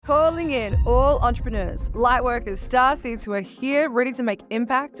calling in all entrepreneurs, lightworkers, starseeds who are here ready to make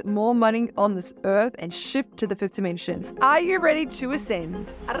impact, more money on this earth, and shift to the fifth dimension. Are you ready to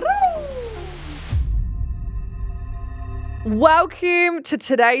ascend? Welcome to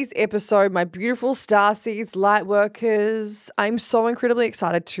today's episode, my beautiful starseeds, lightworkers. I'm so incredibly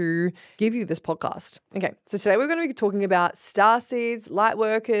excited to give you this podcast. Okay, so today we're going to be talking about starseeds,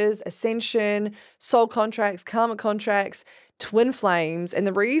 lightworkers, ascension, soul contracts, karma contracts, twin flames. And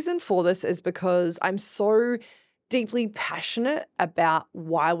the reason for this is because I'm so deeply passionate about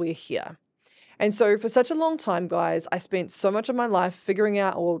why we're here. And so for such a long time, guys, I spent so much of my life figuring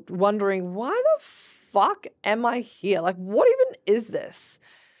out or wondering, why the fuck am I here? Like, what even is this?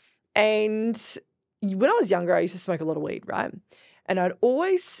 And when I was younger, I used to smoke a lot of weed, right? And I'd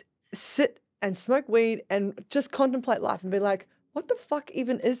always sit and smoke weed and just contemplate life and be like, what the fuck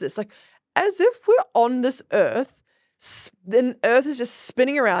even is this? Like, as if we're on this earth, then earth is just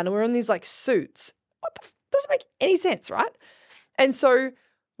spinning around and we're in these like suits. Doesn't make any sense, right? And so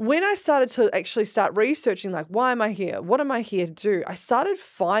when I started to actually start researching, like, why am I here? What am I here to do? I started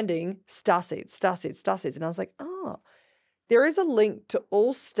finding starseeds. And I was like, oh, there is a link to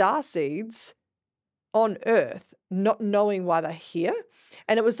all starseeds on Earth not knowing why they're here.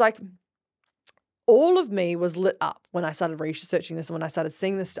 And it was like all of me was lit up when I started researching this and when I started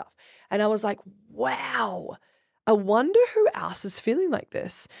seeing this stuff. And I was like, wow, I wonder who else is feeling like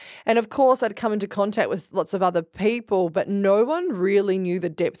this. And of course, I'd come into contact with lots of other people, but no one really knew the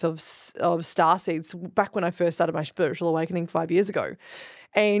depth of starseeds back when I first started my spiritual awakening 5 years ago.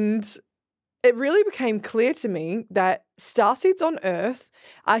 And it really became clear to me that starseeds on Earth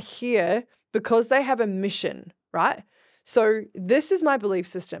are here because they have a mission, right? So this is my belief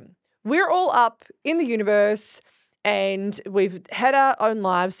system. We're all up in the universe, and we've had our own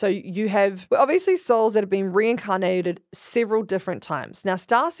lives. So you have obviously souls that have been reincarnated several different times. Now,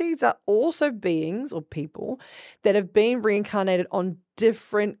 starseeds are also beings or people that have been reincarnated on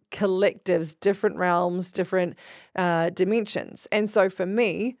different collectives, different realms, different dimensions. And so for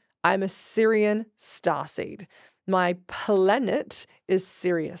me, I'm a Sirian starseed. My planet is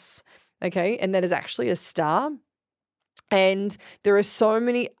Sirius, okay? And that is actually a star. And there are so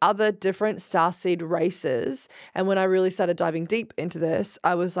many other different starseed races. And when I really started diving deep into this,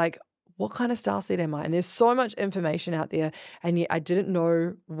 I was like, what kind of starseed am I? And there's so much information out there. And yet I didn't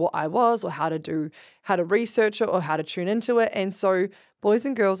know what I was or how to research it or how to tune into it. And so, boys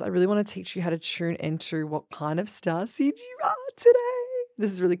and girls, I really want to teach you how to tune into what kind of starseed you are today.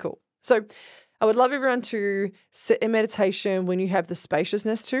 This is really cool. So I would love everyone to sit in meditation when you have the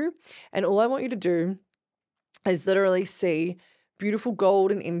spaciousness to. And all I want you to do is literally see beautiful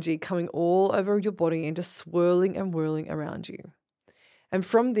golden energy coming all over your body and just swirling and whirling around you. And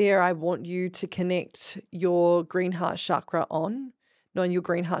from there, I want you to connect your green heart chakra on, knowing your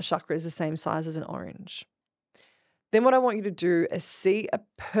green heart chakra is the same size as an orange. Then what I want you to do is see a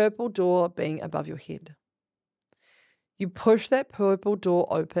purple door being above your head. You push that purple door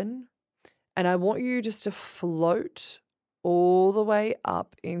open, and I want you just to float all the way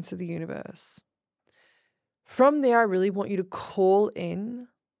up into the universe. From there, I really want you to call in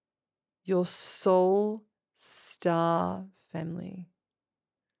your soul star family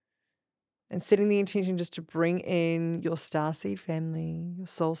and setting the intention just to bring in your starseed family, your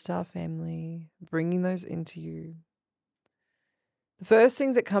soul star family, bringing those into you. The first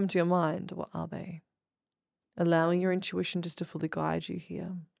things that come to your mind, what are they? Allowing your intuition just to fully guide you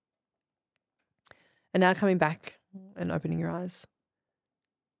here. And now coming back and opening your eyes.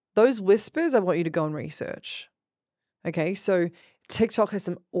 Those whispers, I want you to go and research. Okay, so TikTok has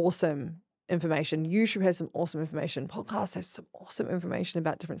some awesome information. YouTube has some awesome information. Podcasts have some awesome information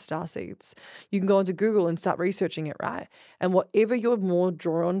about different starseeds. You can go into Google and start researching it, right? And whatever you're more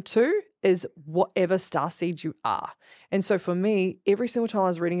drawn to is whatever starseed you are. And so for me, every single time I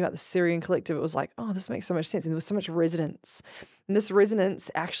was reading about the Syrian collective, it was like, oh, this makes so much sense. And there was so much resonance. And this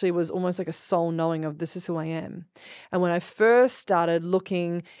resonance actually was almost like a soul knowing of this is who I am. And when I first started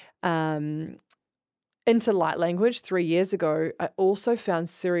looking into light language 3 years ago, I also found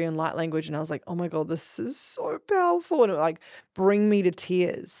Syrian light language and I was like, oh my God, this is so powerful. And it would like bring me to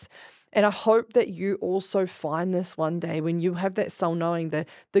tears. And I hope that you also find this one day when you have that soul knowing, the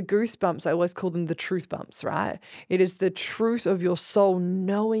goosebumps. I always call them the truth bumps, right? It is the truth of your soul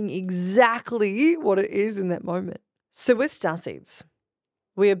knowing exactly what it is in that moment. So we're starseeds.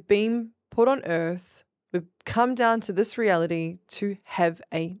 We have been put on earth. We've come down to this reality to have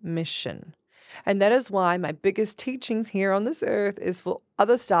a mission. And that is why my biggest teachings here on this earth is for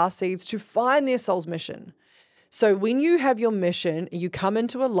other starseeds to find their soul's mission. So when you have your mission and you come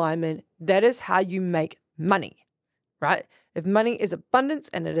into alignment, that is how you make money, right? If money is abundance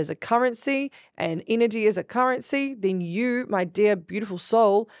and it is a currency and energy is a currency, then you, my dear, beautiful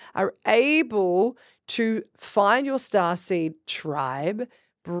soul, are able to find your starseed tribe,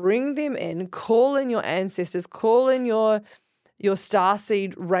 bring them in, call in your ancestors, call in your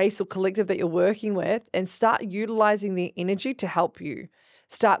starseed race or collective that you're working with, and start utilizing their energy to help you.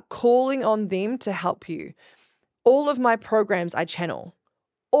 Start calling on them to help you. All of my programs I channel.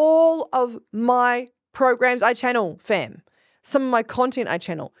 All of my programs I channel, fam. Some of my content I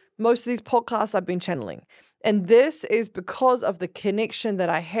channel. Most of these podcasts I've been channeling. And this is because of the connection that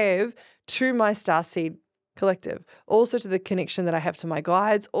I have to my Starseed collective. Also to the connection that I have to my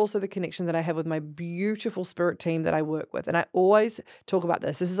guides. Also the connection that I have with my beautiful spirit team that I work with. And I always talk about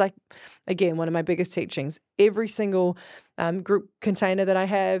this. This is like, again, one of my biggest teachings. Every single group container that I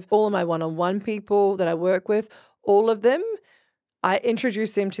have, all of my one-on-one people that I work with, all of them, I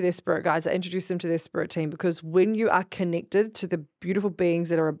introduce them to their spirit guides. I introduce them to their spirit team, because when you are connected to the beautiful beings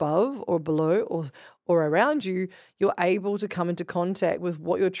that are above or below or around you, you're able to come into contact with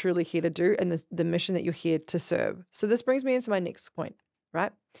what you're truly here to do and the mission that you're here to serve. So this brings me into my next point,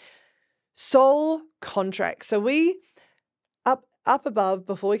 right? Soul contract. So we, up above,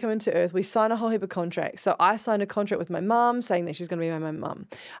 before we come into earth, we sign a whole heap of contracts. So I signed a contract with my mum saying that she's going to be my mum.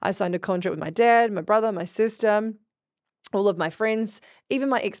 I signed a contract with my dad, my brother, my sister, all of my friends, even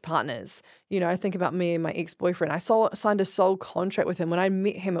my ex-partners. I think about me and my ex-boyfriend. I signed a soul contract with him. When I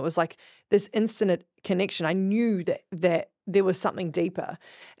met him, it was like this instant connection. I knew that there was something deeper.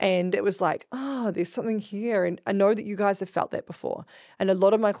 And it was like, there's something here. And I know that you guys have felt that before. And a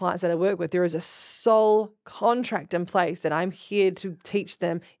lot of my clients that I work with, there is a soul contract in place that I'm here to teach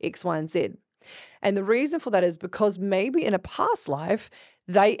them X, Y, and Z. And the reason for that is because maybe in a past life,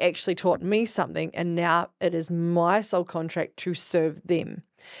 they actually taught me something, and now it is my soul contract to serve them.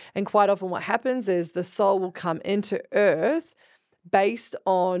 And quite often what happens is the soul will come into earth based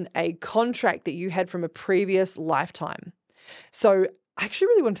on a contract that you had from a previous lifetime. So I actually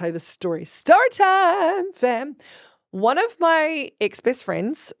really want to tell you this story. Story time, fam. One of my ex-best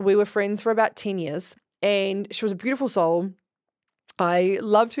friends, we were friends for about 10 years, and she was a beautiful soul. I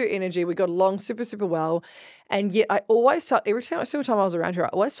loved her energy. We got along super, super well. And yet I always felt, every single time I was around her, I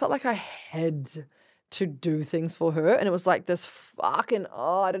always felt like I had to do things for her. And it was like this fucking,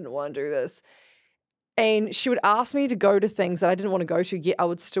 I didn't want to do this. And she would ask me to go to things that I didn't want to go to, yet I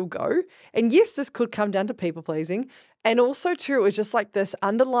would still go. And yes, this could come down to people pleasing. And also too, it was just like this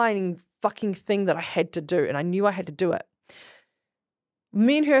underlying fucking thing that I had to do. And I knew I had to do it.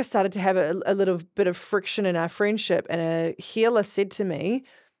 Me and her started to have a little bit of friction in our friendship, and a healer said to me,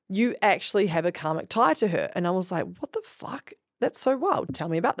 you actually have a karmic tie to her. And I was like, what the fuck? That's so wild. Tell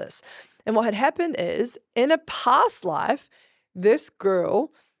me about this. And what had happened is, in a past life, this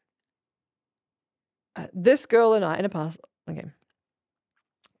girl and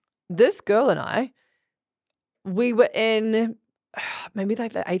I, we were in maybe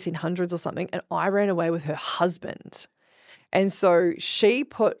like the 1800s or something, and I ran away with her husband. And so she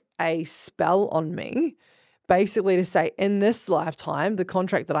put a spell on me, basically to say, in this lifetime, the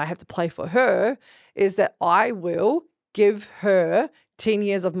contract that I have to play for her is that I will give her 10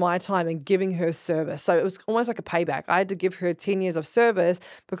 years of my time and giving her service. So it was almost like a payback. I had to give her 10 years of service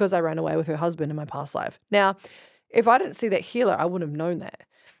because I ran away with her husband in my past life. Now, if I didn't see that healer, I wouldn't have known that.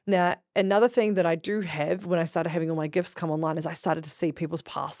 Now, another thing that I do have when I started having all my gifts come online is I started to see people's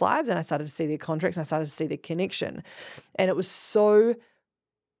past lives, and I started to see their contracts, and I started to see their connection. And it was so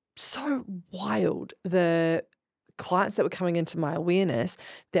wild. The clients that were coming into my awareness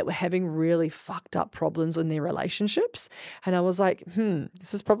that were having really fucked up problems in their relationships. And I was like,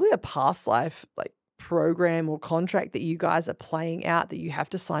 this is probably a past life like program or contract that you guys are playing out that you have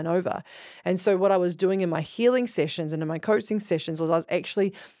to sign over. And so what I was doing in my healing sessions and in my coaching sessions was I was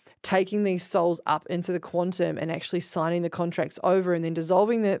actually taking these souls up into the quantum and actually signing the contracts over and then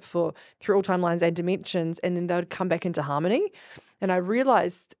dissolving that through all timelines and dimensions, and then they would come back into harmony. And I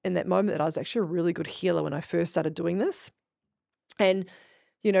realized in that moment that I was actually a really good healer when I first started doing this. And,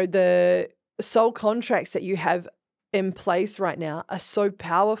 the soul contracts that you have in place right now are so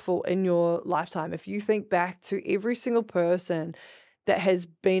powerful in your lifetime. If you think back to every single person that has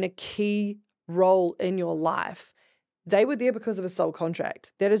been a key role in your life, they were there because of a soul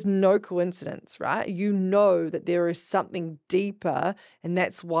contract. That is no coincidence, right? You know that there is something deeper, and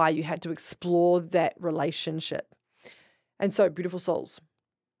that's why you had to explore that relationship. And so, beautiful souls,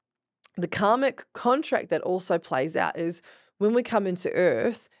 the karmic contract that also plays out is when we come into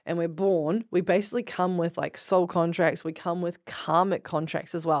earth and we're born, we basically come with like soul contracts. We come with karmic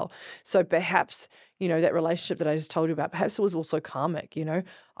contracts as well. So perhaps, that relationship that I just told you about, perhaps it was also karmic,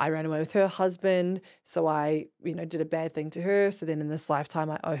 I ran away with her husband, so I, did a bad thing to her. So then in this lifetime,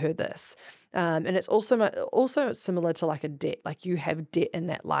 I owe her this. And it's also similar to like a debt, like you have debt in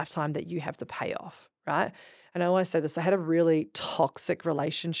that lifetime that you have to pay off, right? And I always say this, I had a really toxic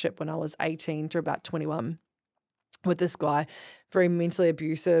relationship when I was 18 to about 21 with this guy, very mentally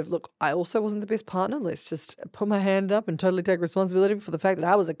abusive. Look, I also wasn't the best partner. Let's just put my hand up and totally take responsibility for the fact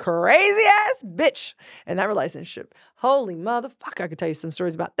that I was a crazy ass bitch in that relationship. Holy motherfucker, I could tell you some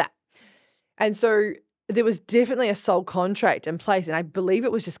stories about that. And so there was definitely a soul contract in place, and I believe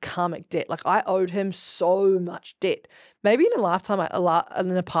it was just karmic debt. Like I owed him so much debt. Maybe in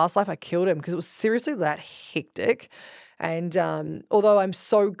a past life, I killed him because it was seriously that hectic. And although I'm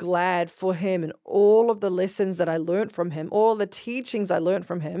so glad for him and all of the lessons that I learned from him, all the teachings I learned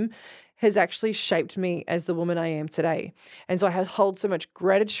from him has actually shaped me as the woman I am today. And so I hold so much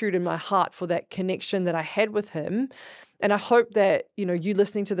gratitude in my heart for that connection that I had with him. And I hope that, you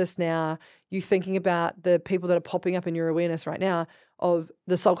listening to this now, you thinking about the people that are popping up in your awareness right now of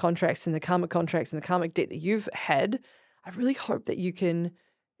the soul contracts and the karmic contracts and the karmic debt that you've had. I really hope that you can,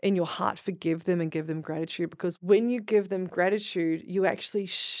 in your heart, forgive them and give them gratitude, because when you give them gratitude, you actually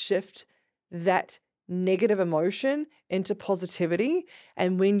shift that negative emotion into positivity.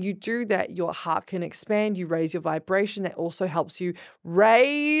 And when you do that, your heart can expand, you raise your vibration. That also helps you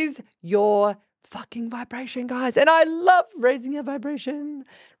raise your fucking vibration, guys. And I love raising your vibration.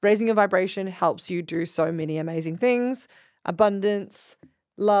 Raising your vibration helps you do so many amazing things. Abundance,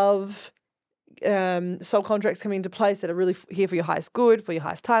 love, soul contracts coming into place that are really here for your highest good, for your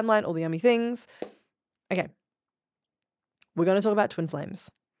highest timeline, all the yummy things. Okay. We're going to talk about twin flames.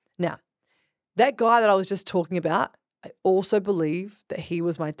 Now, that guy that I was just talking about, I also believe that he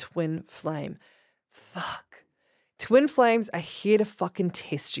was my twin flame. Fuck. Twin flames are here to fucking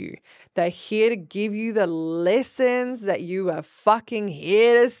test you. They're here to give you the lessons that you are fucking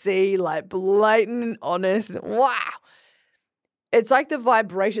here to see, like blatant and honest. Wow. It's like the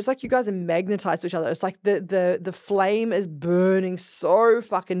vibration. It's like you guys are magnetized to each other. It's like the flame is burning so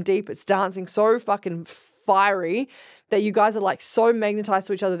fucking deep. It's dancing so fucking fiery that you guys are like so magnetized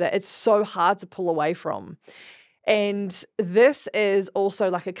to each other that it's so hard to pull away from. And this is also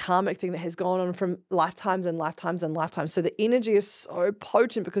like a karmic thing that has gone on from lifetimes and lifetimes and lifetimes. So the energy is so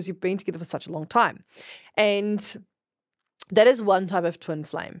potent because you've been together for such a long time. And that is one type of twin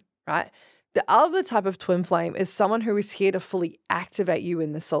flame, right? The other type of twin flame is someone who is here to fully activate you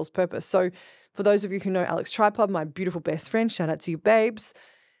in the soul's purpose. So for those of you who know Alex Tripod, my beautiful best friend, shout out to you, babes.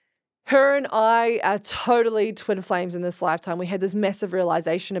 Her and I are totally twin flames in this lifetime. We had this massive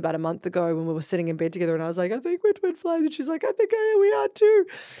realization about a month ago when we were sitting in bed together, and I was like, I think we're twin flames. And she's like, I think we are too.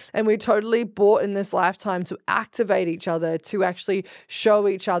 And we totally bought in this lifetime to activate each other, to actually show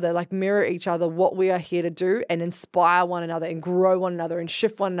each other, like mirror each other what we are here to do and inspire one another and grow one another and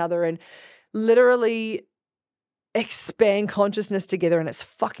shift one another and literally expand consciousness together. And it's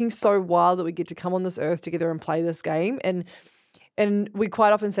fucking so wild that we get to come on this earth together and play this game. And we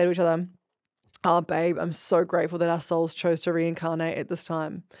quite often say to each other, oh, babe, I'm so grateful that our souls chose to reincarnate at this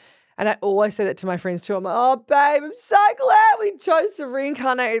time. And I always say that to my friends too. I'm like, oh, babe, I'm so glad we chose to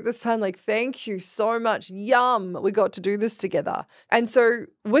reincarnate at this time. Like, thank you so much. Yum. We got to do this together. And so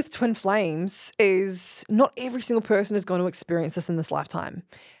with twin flames is not every single person is going to experience this in this lifetime.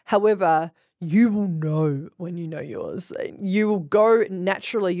 However, you will know when you know yours. You will go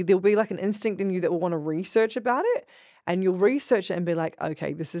naturally. There'll be like an instinct in you that will want to research about it. And you'll research it and be like,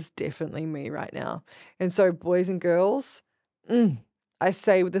 okay, this is definitely me right now. And so boys and girls, I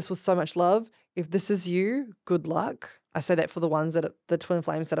say this with so much love. If this is you, good luck. I say that for the ones that are the twin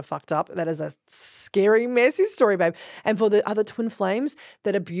flames that are fucked up. That is a scary, messy story, babe. And for the other twin flames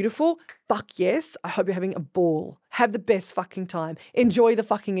that are beautiful, fuck yes. I hope you're having a ball. Have the best fucking time. Enjoy the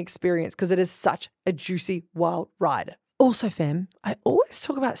fucking experience because it is such a juicy, wild ride. Also, fam, I always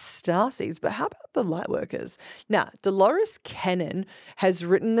talk about starseeds, but how about the lightworkers? Now, Dolores Cannon has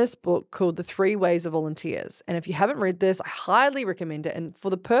written this book called The 3 Ways of Volunteers. And if you haven't read this, I highly recommend it. And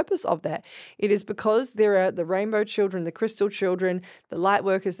for the purpose of that, it is because there are the rainbow children, the crystal children, the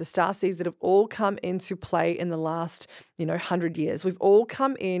lightworkers, the starseeds that have all come into play in the last, 100 years. We've all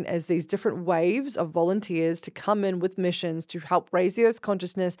come in as these different waves of volunteers to come in with missions to help raise the Earth's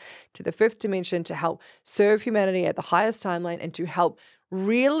consciousness to the 5th dimension, to help serve humanity at the highest timeline and to help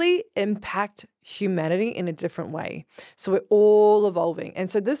really impact humanity in a different way. So we're all evolving. And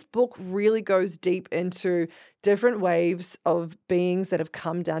so this book really goes deep into different waves of beings that have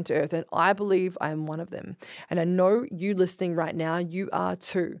come down to earth. And I believe I am one of them. And I know you listening right now, you are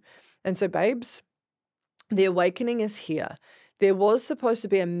too. And so babes, the awakening is here. there was supposed to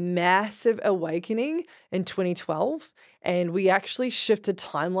be a massive awakening in 2012, and we actually shifted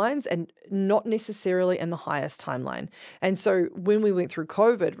timelines and not necessarily in the highest timeline. And so when we went through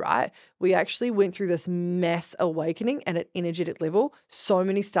COVID, right, we actually went through this mass awakening at an energetic level. So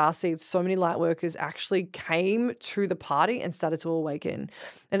many starseeds, so many light workers actually came to the party and started to awaken.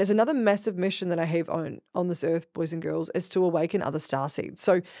 And it's another massive mission that I have on this earth, boys and girls, is to awaken other starseeds.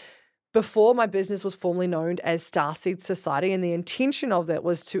 So before, my business was formerly known as Starseed Society, and the intention of that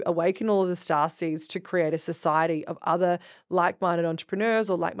was to awaken all of the starseeds to create a society of other like-minded entrepreneurs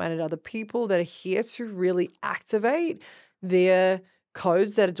or like-minded other people that are here to really activate their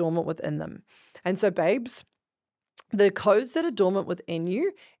codes that are dormant within them. And so, babes, the codes that are dormant within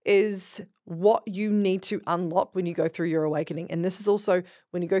you is what you need to unlock when you go through your awakening. And this is also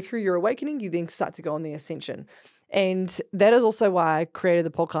when you go through your awakening, you then start to go on the ascension. And that is also why I created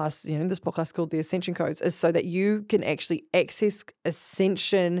the podcast, this podcast called The Ascension Codes, is so that you can actually access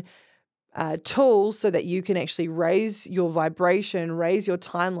ascension tools so that you can actually raise your vibration, raise your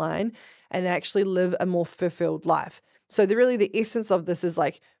timeline, and actually live a more fulfilled life. So the essence of this is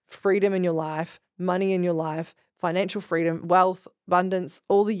like freedom in your life, money in your life, financial freedom, wealth, abundance,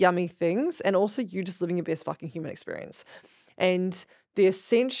 all the yummy things, and also you just living your best fucking human experience. And the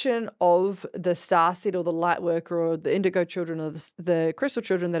ascension of the starseed or the light worker or the indigo children or the crystal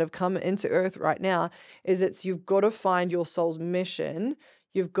children that have come into earth right now is you've got to find your soul's mission.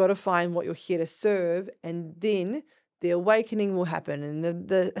 You've got to find what you're here to serve, and then the awakening will happen and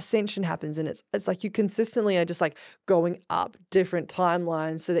the ascension happens. And it's like you consistently are just like going up different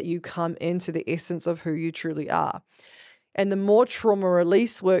timelines so that you come into the essence of who you truly are. And the more trauma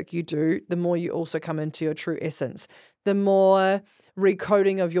release work you do, the more you also come into your true essence. The more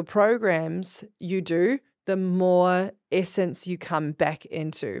recoding of your programs you do, the more essence you come back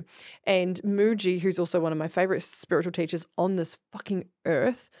into. And Muji, who's also one of my favorite spiritual teachers on this fucking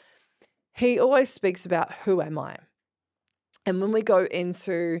earth, he always speaks about who am I? And when we go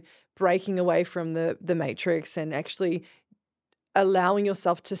into breaking away from the matrix and actually allowing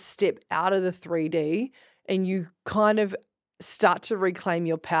yourself to step out of the 3D and you kind of start to reclaim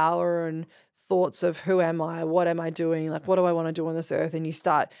your power and thoughts of who am I, what am I doing, like what do I want to do on this earth, and you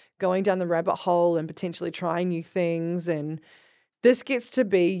start going down the rabbit hole and potentially trying new things, and this gets to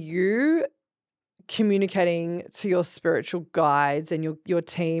be you communicating to your spiritual guides and your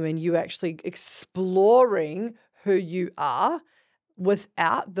team, and you actually exploring who you are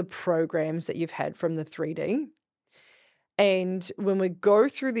without the programs that you've had from the 3D. And when we go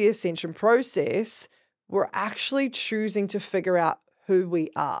through the ascension process, we're actually choosing to figure out who we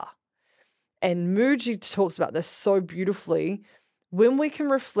are. And Muji talks about this so beautifully. When we can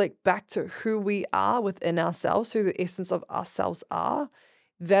reflect back to who we are within ourselves, who the essence of ourselves are,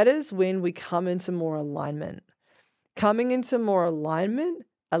 that is when we come into more alignment. Coming into more alignment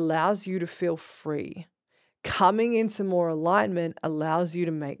allows you to feel free. Coming into more alignment allows you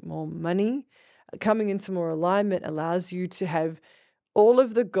to make more money. Coming into more alignment allows you to have all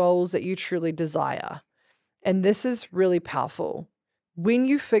of the goals that you truly desire. And this is really powerful. When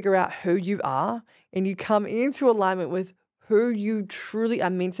you figure out who you are and you come into alignment with who you truly are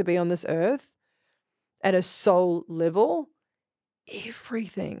meant to be on this earth at a soul level,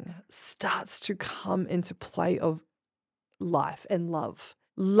 everything starts to come into play of life and love.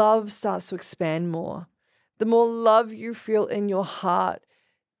 Love starts to expand more. The more love you feel in your heart,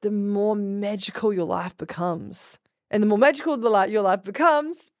 the more magical your life becomes. And the more magical your life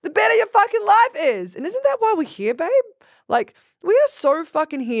becomes, the better your fucking life is. And isn't that why we're here, babe? Like, we are so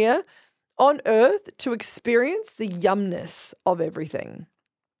fucking here on earth to experience the yumness of everything.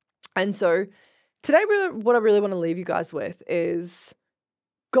 And so today, what I really want to leave you guys with is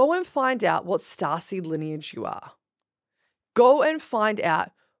go and find out what starseed lineage you are. Go and find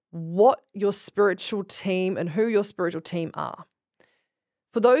out what your spiritual team and who your spiritual team are.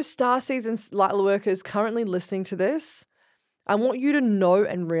 For those starseeds and light workers currently listening to this, I want you to know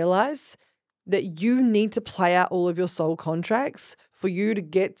and realize that you need to play out all of your soul contracts for you to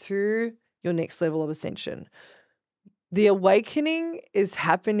get to your next level of ascension. The awakening is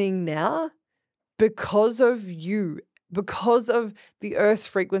happening now because of you, because of the Earth's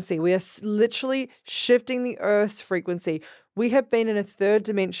frequency. We are literally shifting the Earth's frequency. We have been in a third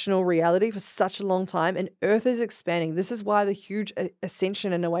dimensional reality for such a long time, and Earth is expanding. This is why the huge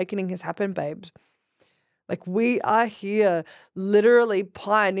ascension and awakening has happened, babes. Like, we are here literally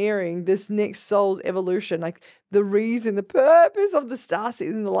pioneering this next soul's evolution. Like, the purpose of the Starseed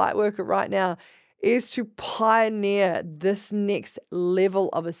and the Lightworker right now is to pioneer this next level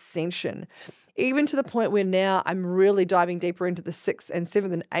of ascension. Even to the point where now I'm really diving deeper into the 6th and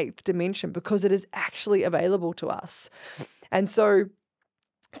 7th and 8th dimension because it is actually available to us. And so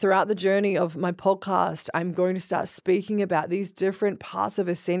throughout the journey of my podcast, I'm going to start speaking about these different parts of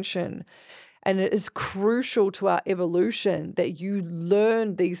ascension. And it is crucial to our evolution that you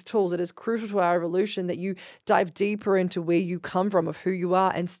learn these tools. It is crucial to our evolution that you dive deeper into where you come from, of who you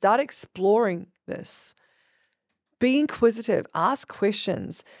are, and start exploring this. Be inquisitive. Ask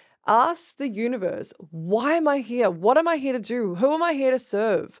questions. Ask the universe, why am I here? What am I here to do? Who am I here to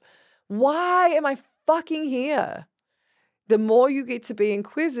serve? Why am I fucking here? The more you get to be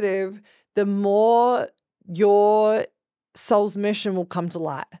inquisitive, the more your soul's mission will come to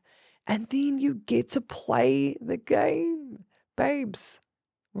light. And then you get to play the game. Babes,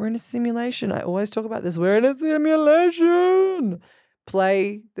 we're in a simulation. I always talk about this. We're in a simulation.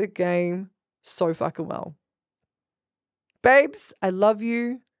 Play the game so fucking well. Babes, I love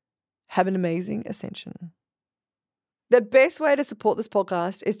you. Have an amazing ascension. The best way to support this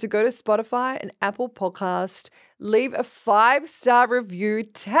podcast is to go to Spotify and Apple Podcast, leave a 5-star review,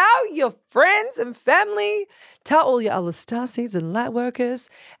 tell your friends and family, tell all your other starseeds and light workers,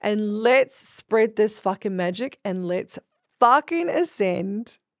 and let's spread this fucking magic and let's fucking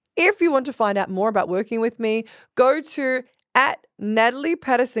ascend. If you want to find out more about working with me, go to @Natalie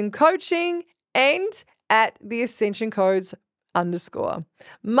Patterson Coaching and @theascensioncodes_.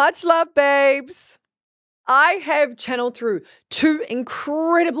 Much love, babes. I have channeled through 2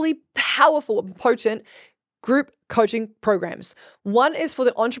 incredibly powerful and potent group coaching programs. One is for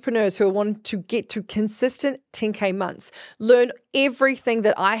the entrepreneurs who want to get to consistent 10K months, learn everything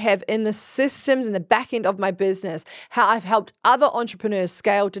that I have in the systems and the back end of my business, how I've helped other entrepreneurs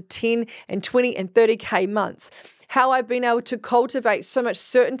scale to 10 and 20 and 30K months, how I've been able to cultivate so much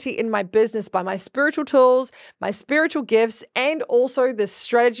certainty in my business by my spiritual tools, my spiritual gifts, and also the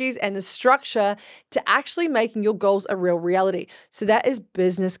strategies and the structure to actually making your goals a real reality. So that is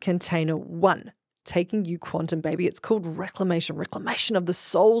business container 1. Taking you quantum, baby. It's called reclamation of the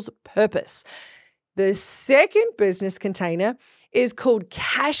soul's purpose. The second business container is called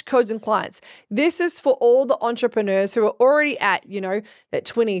Cash Codes and Clients. This is for all the entrepreneurs who are already at, that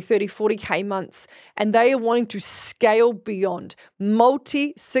 20, 30, 40K months, and they are wanting to scale beyond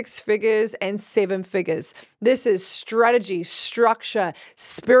multi-6 figures and 7 figures. This is strategy, structure,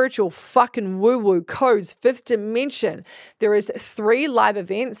 spiritual fucking woo-woo codes, 5th dimension. There is 3 live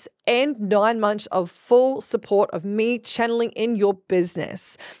events and 9 months of full support of me channeling in your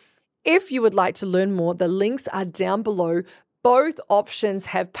business. If you would like to learn more, the links are down below. Both options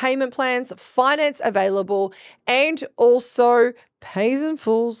have payment plans, finance available, and also pays in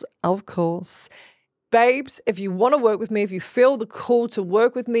fulls, of course. Babes, if you want to work with me, if you feel the call to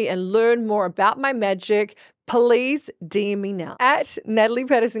work with me and learn more about my magic, please DM me now @Natalie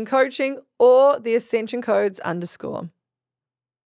Patterson Coaching or theascensioncodes_.